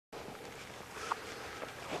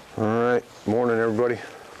Alright, morning everybody.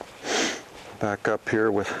 Back up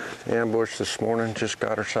here with Ambush this morning. Just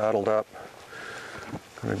got her saddled up.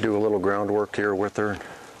 Gonna do a little groundwork here with her.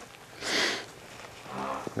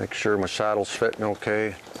 Make sure my saddle's fitting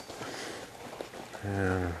okay.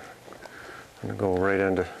 And I'm gonna go right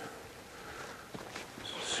into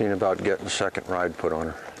seeing about getting the second ride put on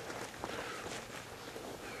her.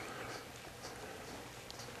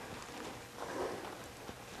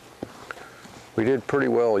 We did pretty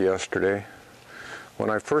well yesterday. When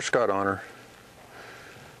I first got on her,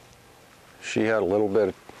 she had a little bit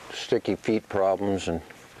of sticky feet problems and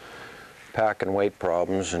pack and weight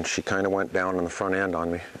problems, and she kind of went down on the front end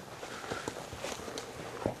on me.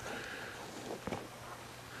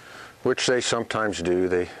 Which they sometimes do.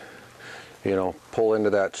 They, pull into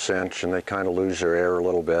that cinch and they kind of lose their air a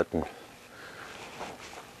little bit.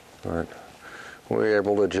 But we were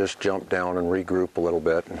able to just jump down and regroup a little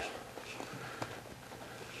bit and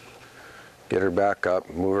get her back up,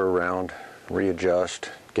 move her around, readjust,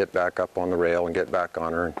 get back up on the rail and get back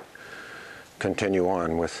on her and continue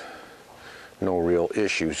on with no real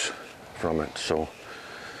issues from it. So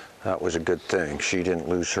that was a good thing. She didn't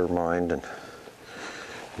lose her mind and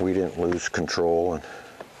we didn't lose control, and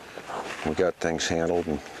we got things handled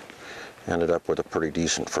and ended up with a pretty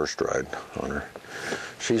decent first ride on her.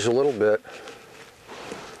 She's a little bit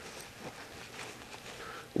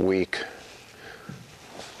weak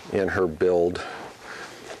in her build,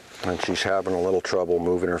 and she's having a little trouble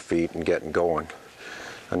moving her feet and getting going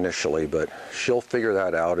initially, but she'll figure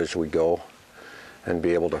that out as we go and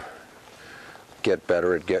be able to get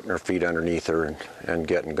better at getting her feet underneath her and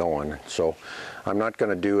getting going. So I'm not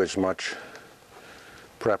going to do as much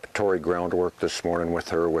preparatory groundwork this morning with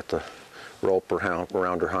her with the rope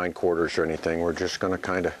around her hindquarters or anything. We're just going to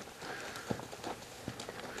kind of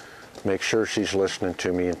make sure she's listening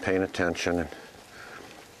to me and paying attention,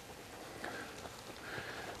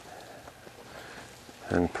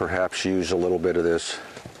 and perhaps use a little bit of this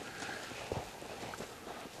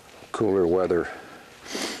cooler weather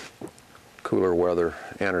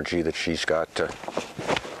energy that she's got to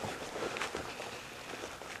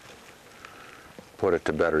put it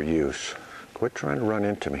to better use. Quit trying to run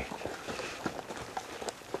into me.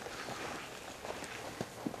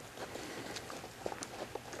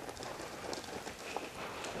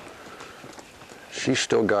 She's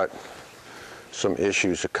still got some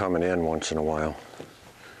issues of coming in once in a while,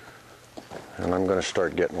 and I'm going to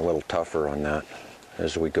start getting a little tougher on that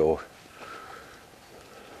as we go.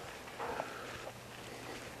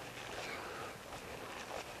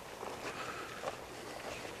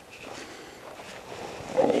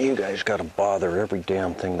 You guys got to bother every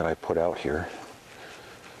damn thing that I put out here.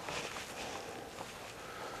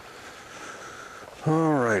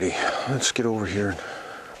 Alrighty, let's get over here and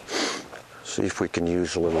see if we can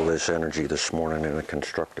use a little of this energy this morning in a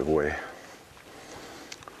constructive way.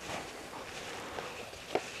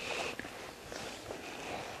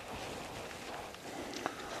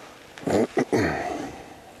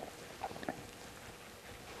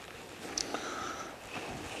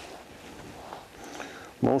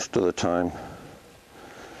 Most of the time,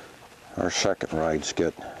 our second rides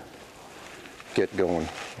get going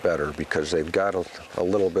better because they've got a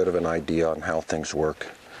little bit of an idea on how things work.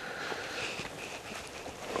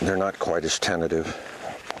 They're not quite as tentative.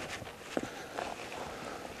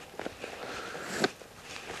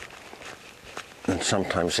 And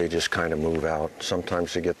sometimes they just kind of move out.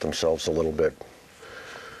 Sometimes they get themselves a little bit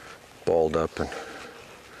balled up and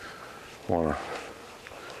want to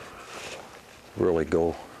really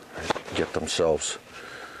get themselves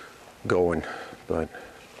going, but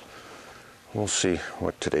we'll see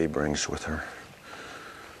what today brings with her.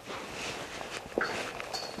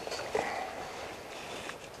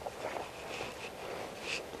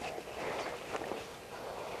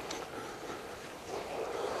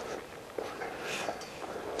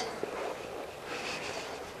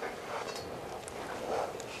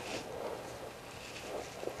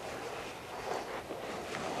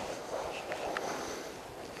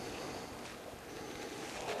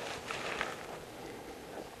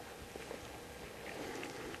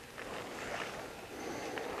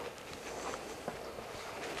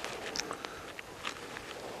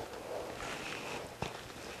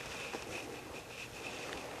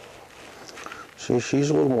 See, she's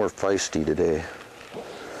a little more feisty today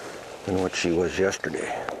than what she was yesterday.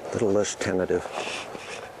 A little less tentative.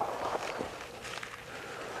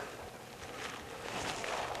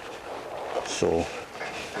 So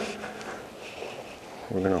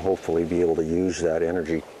we're going to hopefully be able to use that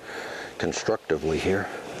energy constructively here.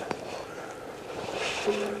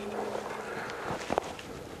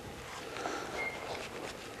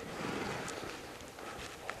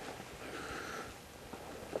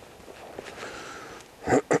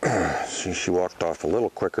 See, she walked off a little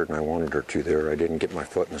quicker than I wanted her to there. I didn't get my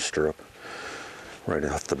foot in the stirrup right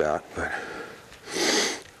off the bat, but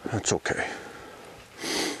that's okay.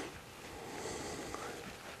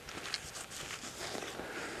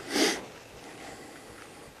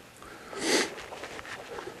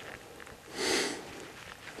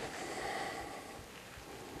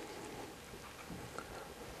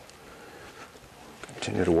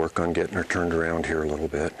 Continue to work on getting her turned around here a little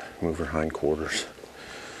bit, move her hindquarters.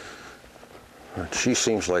 She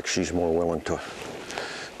seems like she's more willing to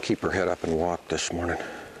keep her head up and walk this morning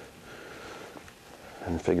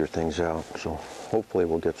and figure things out. So hopefully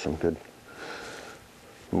we'll get some good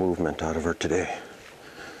movement out of her today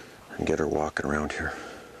and get her walking around here.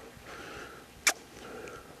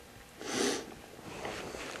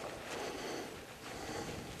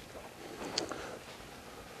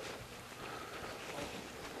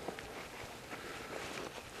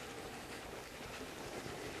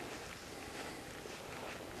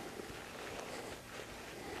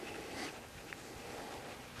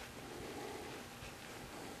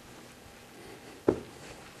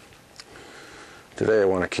 Today I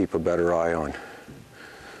want to keep a better eye on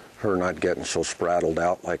her not getting so spraddled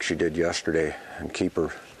out like she did yesterday and keep her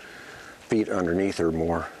feet underneath her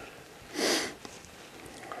more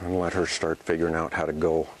and let her start figuring out how to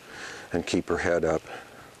go and keep her head up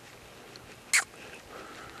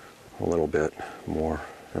a little bit more.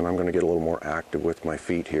 And I'm going to get a little more active with my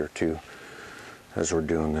feet here too as we're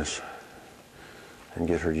doing this and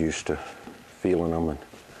get her used to feeling them and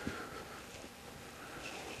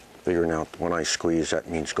figuring out when I squeeze, that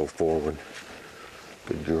means go forward.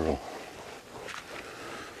 Good girl.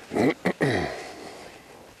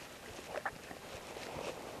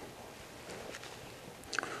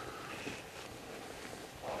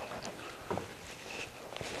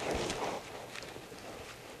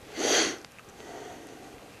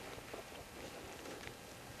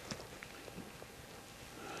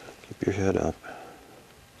 Keep your head up.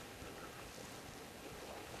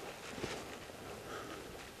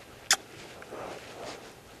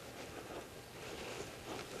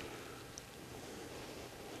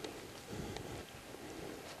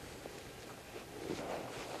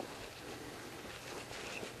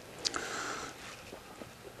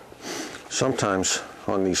 Sometimes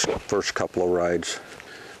on these first couple of rides,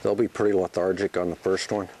 they'll be pretty lethargic on the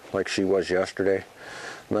first one, like she was yesterday.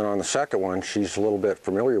 And then on the second one, she's a little bit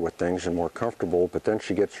familiar with things and more comfortable, but then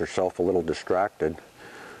she gets herself a little distracted,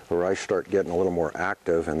 or I start getting a little more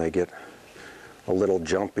active and they get a little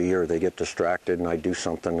jumpy or they get distracted and I do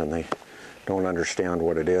something and they don't understand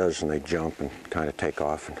what it is and they jump and kind of take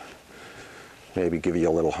off and maybe give you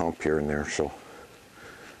a little hump here and there. So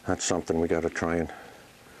that's something we got to try and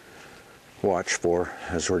watch for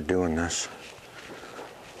as we're doing this.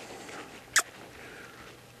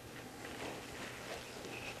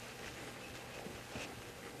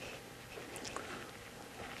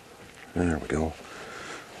 There we go.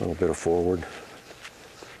 A little bit of forward.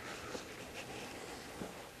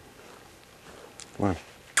 Come on.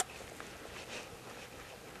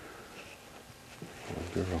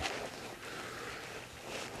 Good girl.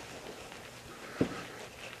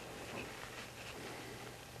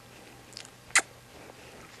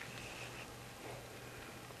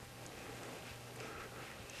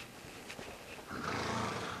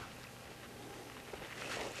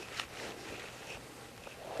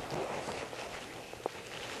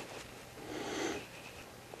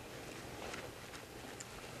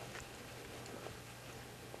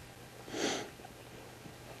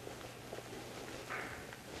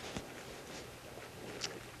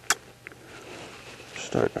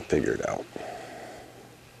 Starting to figure it out.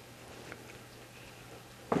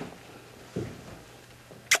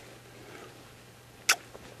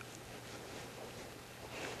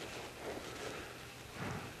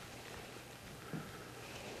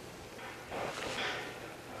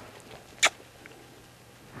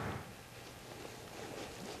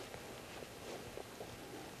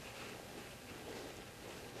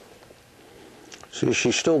 See,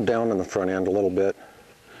 she's still down in the front end a little bit.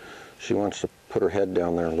 She wants to put her head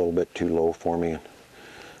down there a little bit too low for me and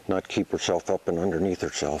not keep herself up and underneath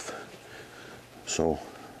herself. So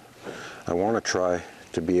I want to try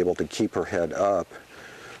to be able to keep her head up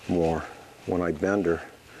more when I bend her,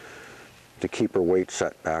 to keep her weight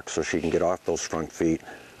set back so she can get off those front feet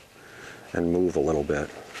and move a little bit.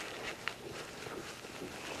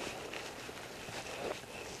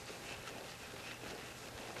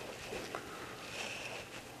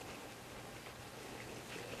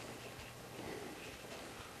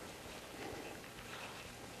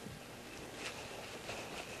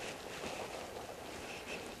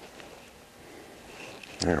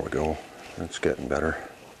 There we go. That's getting better.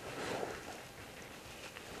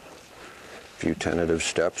 A few tentative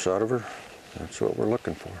steps out of her. That's what we're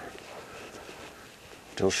looking for.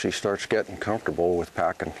 Till she starts getting comfortable with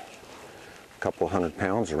packing a couple 100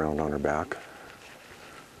 pounds around on her back.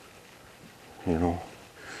 You know,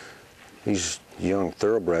 these young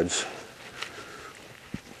thoroughbreds,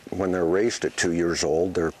 when they're raced at 2 years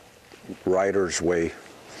old, their riders weigh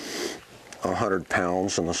 100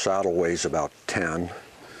 pounds and the saddle weighs about 10.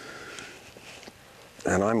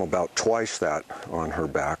 And I'm about twice that on her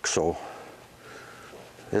back, so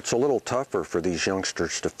it's a little tougher for these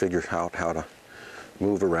youngsters to figure out how to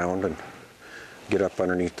move around and get up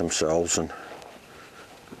underneath themselves and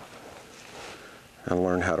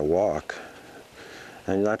learn how to walk.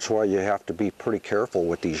 And that's why you have to be pretty careful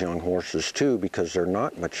with these young horses too, because they're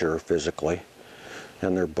not mature physically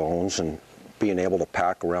in their bones and being able to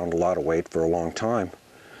pack around a lot of weight for a long time.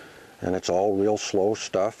 And it's all real slow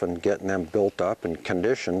stuff and getting them built up and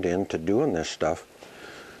conditioned into doing this stuff.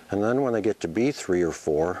 And then when they get to be 3 or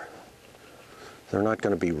 4, they're not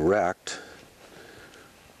going to be wrecked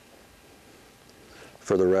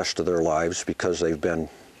for the rest of their lives because they've been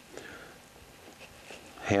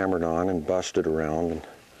hammered on and busted around and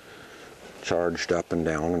charged up and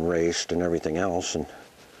down and raced and everything else, and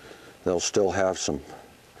they'll still have some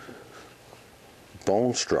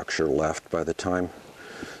bone structure left by the time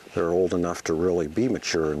they're old enough to really be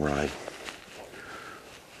mature and ride.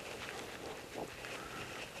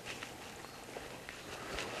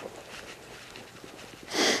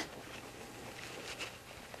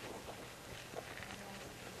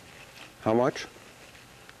 How much?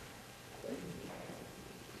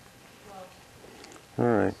 All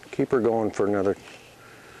right, keep her going for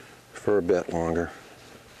a bit longer.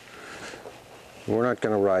 We're not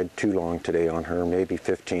going to ride too long today on her, maybe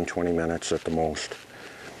 15-20 minutes at the most.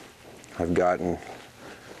 I've gotten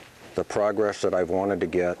the progress that I've wanted to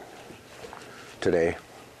get today.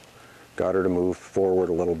 Got her to move forward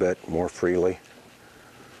a little bit more freely.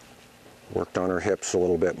 Worked on her hips a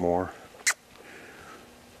little bit more.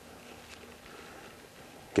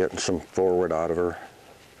 Getting some forward out of her.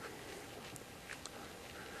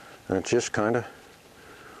 And it's just kind of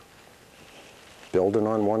building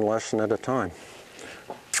on one lesson at a time.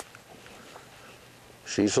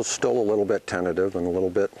 She's still a little bit tentative and a little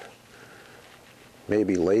bit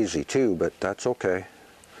maybe lazy too, but that's okay.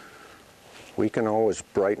 We can always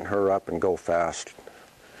brighten her up and go fast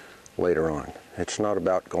later on. It's not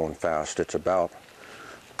about going fast, it's about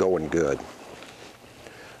going good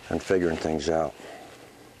and figuring things out.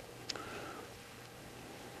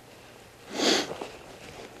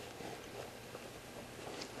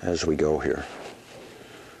 As we go here.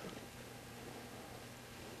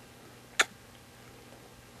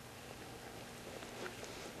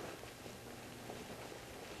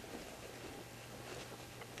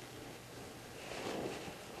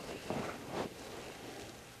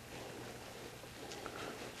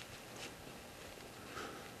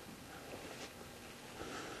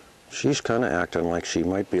 She's kind of acting like she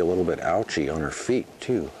might be a little bit ouchy on her feet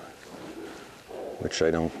too, which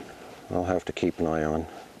I'll have to keep an eye on.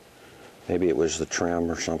 Maybe it was the trim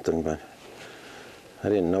or something, but I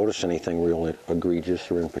didn't notice anything real egregious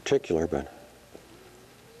or in particular, but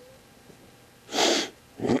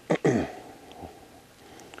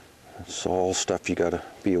it's all stuff you gotta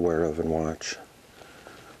be aware of and watch.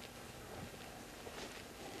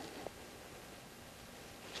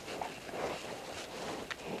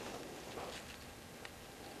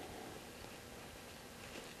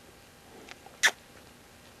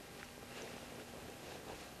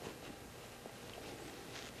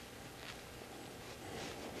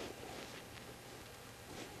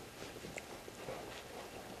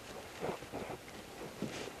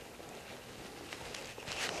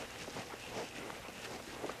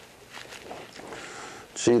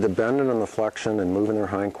 See, the bending and the flexion and moving their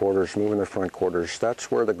hindquarters, moving their front quarters,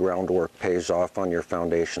 that's where the groundwork pays off on your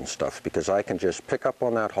foundation stuff, because I can just pick up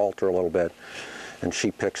on that halter a little bit and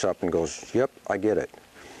she picks up and goes, yep, I get it.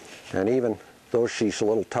 And even though she's a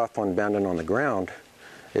little tough on bending on the ground,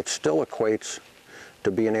 it still equates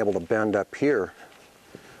to being able to bend up here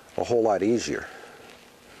a whole lot easier.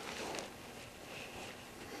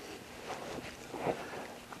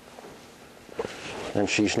 And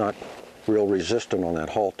she's not real resistant on that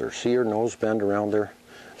halter. See her nose bend around there?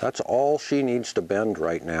 That's all she needs to bend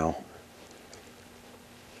right now.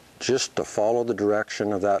 Just to follow the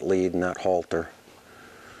direction of that lead and that halter.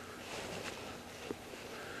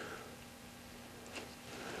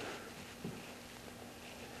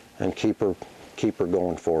 And keep her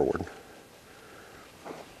going forward.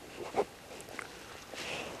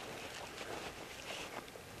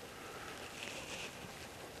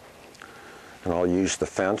 I'll use the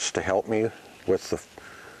fence to help me with the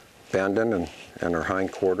bending and her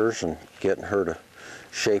hindquarters and getting her to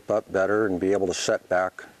shape up better and be able to set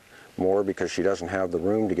back more because she doesn't have the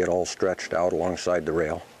room to get all stretched out alongside the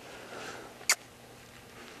rail.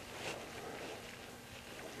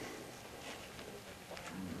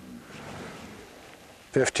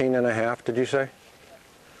 $15.5, did you say?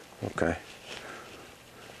 Okay.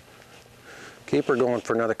 Keep her going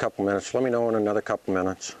for another couple minutes. Let me know in another couple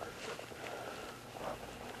minutes.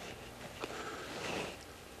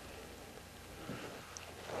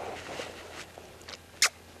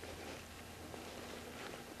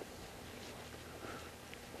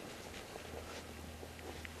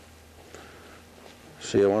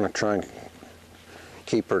 See, I want to try and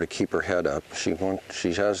keep her head up. She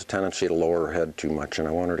has a tendency to lower her head too much, and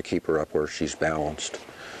I want her to keep her up where she's balanced.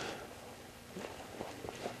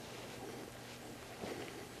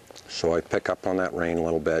 So I pick up on that rein a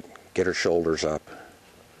little bit, get her shoulders up,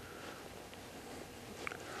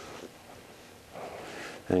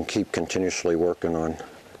 and keep continuously working on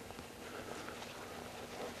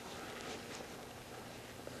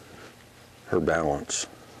her balance.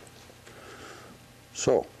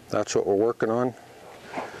 So that's what we're working on.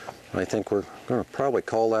 I think we're going to probably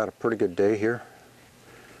call that a pretty good day here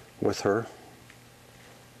with her.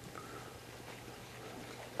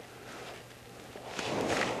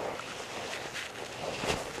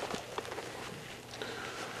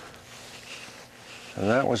 And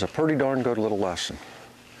that was a pretty darn good little lesson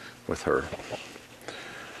with her.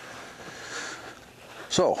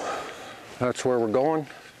 So that's where we're going.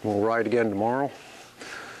 We'll ride again tomorrow.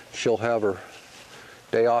 She'll have her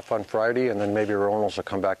day off on Friday, and then maybe Ronald's will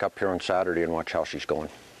come back up here on Saturday and watch how she's going.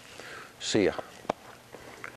 See ya.